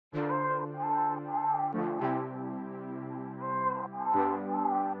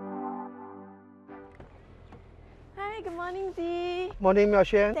morning, Zee. Morning, Miao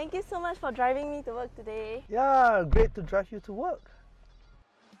Xuan. Thank you so much for driving me to work today. Yeah, great to drive you to work.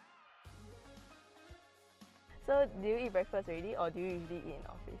 So, do you eat breakfast already or do you usually eat in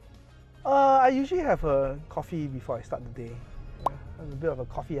office? I usually have a coffee before I start the day. Yeah, I'm a bit of a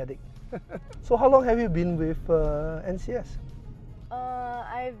coffee addict. So how long have you been with NCS?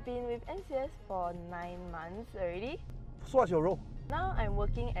 I've been with NCS for 9 months already. So what's your role? Now I'm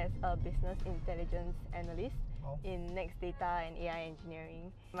working as a business intelligence analyst Oh. in next data and AI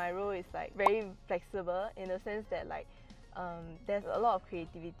engineering. My role is like very flexible in the sense that there's a lot of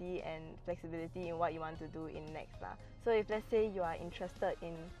creativity and flexibility in what you want to do in next lah. So if let's say you are interested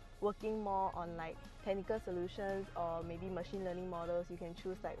in working more on like technical solutions or maybe machine learning models, you can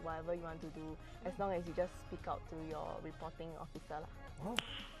choose like whatever you want to do as long as you just speak out to your reporting officer lah. Oh.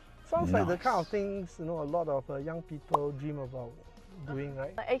 Sounds like the kind of things a lot of young people dream about doing,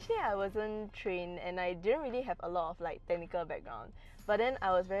 right? Actually, I wasn't trained and I didn't really have a lot of like technical background. But then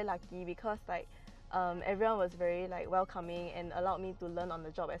I was very lucky because everyone was very like welcoming and allowed me to learn on the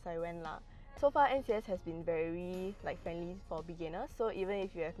job as I went lah. So far, NCS has been very like friendly for beginners. So even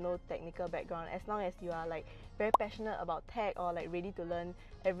if you have no technical background, as long as you are like very passionate about tech or like ready to learn,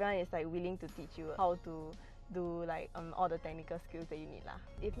 everyone is like willing to teach you how to do like all the technical skills that you need lah.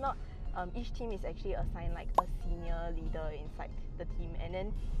 If not, each team is actually assigned like a senior leader inside the team, and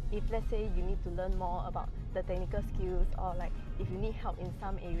then if let's say you need to learn more about the technical skills or like if you need help in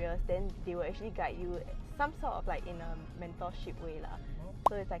some areas, then they will actually guide you some sort of like in a mentorship way lah.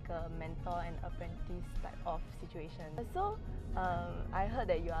 So it's like a mentor and apprentice type of situation. So I heard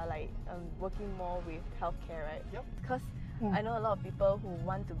that you are like working more with healthcare, right? Yep. Because I know a lot of people who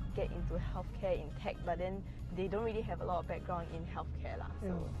want to get into healthcare in tech, but then they don't really have a lot of background in healthcare lah. So.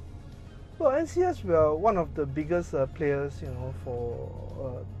 Yeah. Well, NCS, we are one of the biggest players,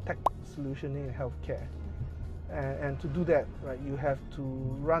 for tech solutioning in healthcare. And to do that, right, you have to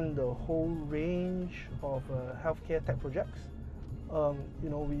run the whole range of healthcare tech projects.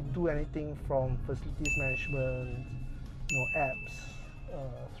 We do anything from facilities management, apps,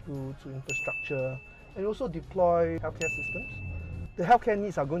 through to infrastructure, and also deploy healthcare systems. The healthcare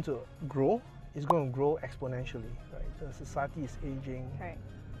needs are going to grow. It's going to grow exponentially, right? The society is aging. Right.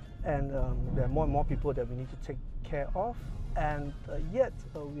 And there are more and more people that we need to take care of, and yet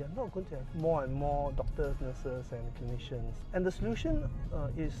we are not going to have more and more doctors, nurses and clinicians. And the solution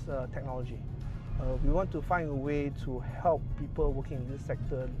is technology. We want to find a way to help people working in this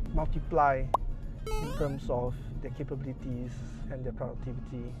sector multiply in terms of their capabilities and their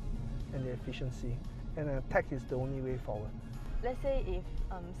productivity and their efficiency. And tech is the only way forward. Let's say if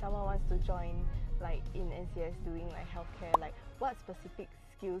someone wants to join like in NCS doing like healthcare, like what specific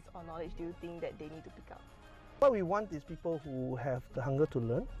skills or knowledge do you think that they need to pick up? What we want is people who have the hunger to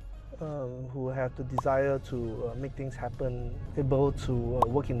learn, who have the desire to make things happen, able to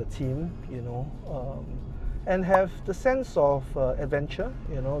work in the team, and have the sense of adventure,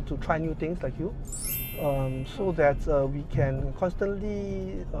 to try new things like you, so that we can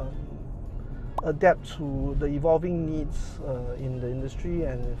constantly adapt to the evolving needs in the industry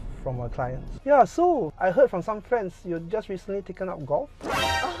and from our clients. Yeah, so I heard from some friends you've just recently taken up golf.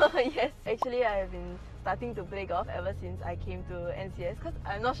 Yes, actually I have been starting to play golf ever since I came to NCS, because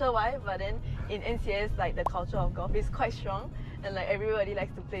I'm not sure why, but then in NCS like the culture of golf is quite strong and like everybody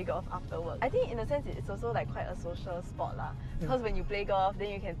likes to play golf after work. I think in a sense it's also like quite a social sport lah, because when you play golf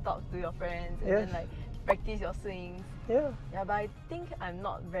then you can talk to your friends and then like practice your swings. Yeah, but I think I'm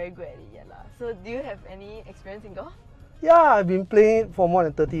not very good at it yet lah. So do you have any experience in golf? Yeah, I've been playing for more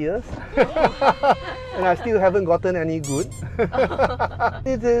than 30 years and I still haven't gotten any good.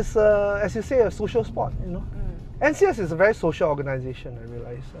 It is, as you say, a social sport, NCS is a very social organization, I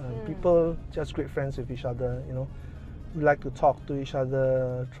realize. People just great friends with each other, We like to talk to each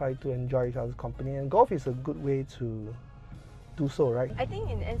other, try to enjoy each other's company, and golf is a good way to do so, right? I think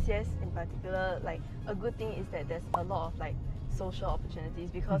in NCS in particular, like a good thing is that there's a lot of like social opportunities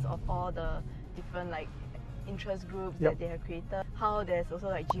because of all the different like interest groups that they have created. How there's also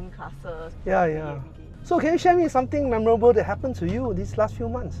like gym classes. Yeah. So can you share me something memorable that happened to you these last few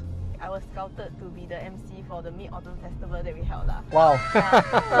months? I was scouted to be the MC for the Mid-Autumn Festival that we held lah. Wow. So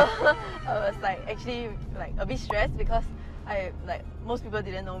I was like actually like a bit stressed because most people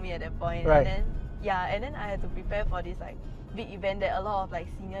didn't know me at that point. Right. And then I had to prepare for this like big event that a lot of like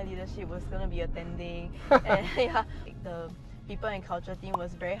senior leadership was gonna be attending. And the people and culture team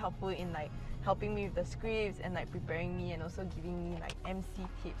was very helpful in like helping me with the scripts and like preparing me and also giving me like MC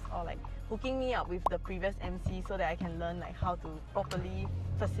tips or like hooking me up with the previous MC so that I can learn like how to properly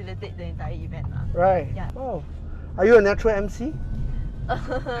facilitate the entire event lah. Right. Yeah. Oh. Are you a natural MC?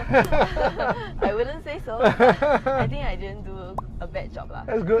 I wouldn't say so. But I think I didn't do a bad job lah.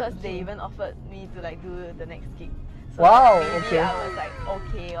 That's good. Because they even offered me to like do the next gig. So Wow, maybe okay. I was like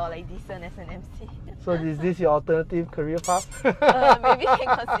okay or like decent as an MC. So is this your alternative career path? Maybe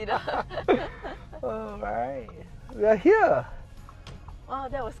can consider. Alright. We are here. Wow,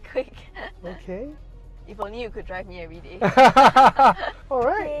 that was quick. Okay. If only you could drive me every day.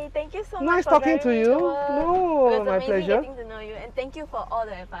 Alright. Okay, thank you so much. Nice for talking to driving me you. work. No, It was my amazing pleasure. getting to know you, and thank you for all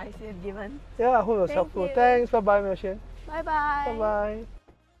the advice you have given. Yeah, I hope it was Thank helpful. you. Thanks. Bye bye, Miao Xuan. Bye bye. Bye bye.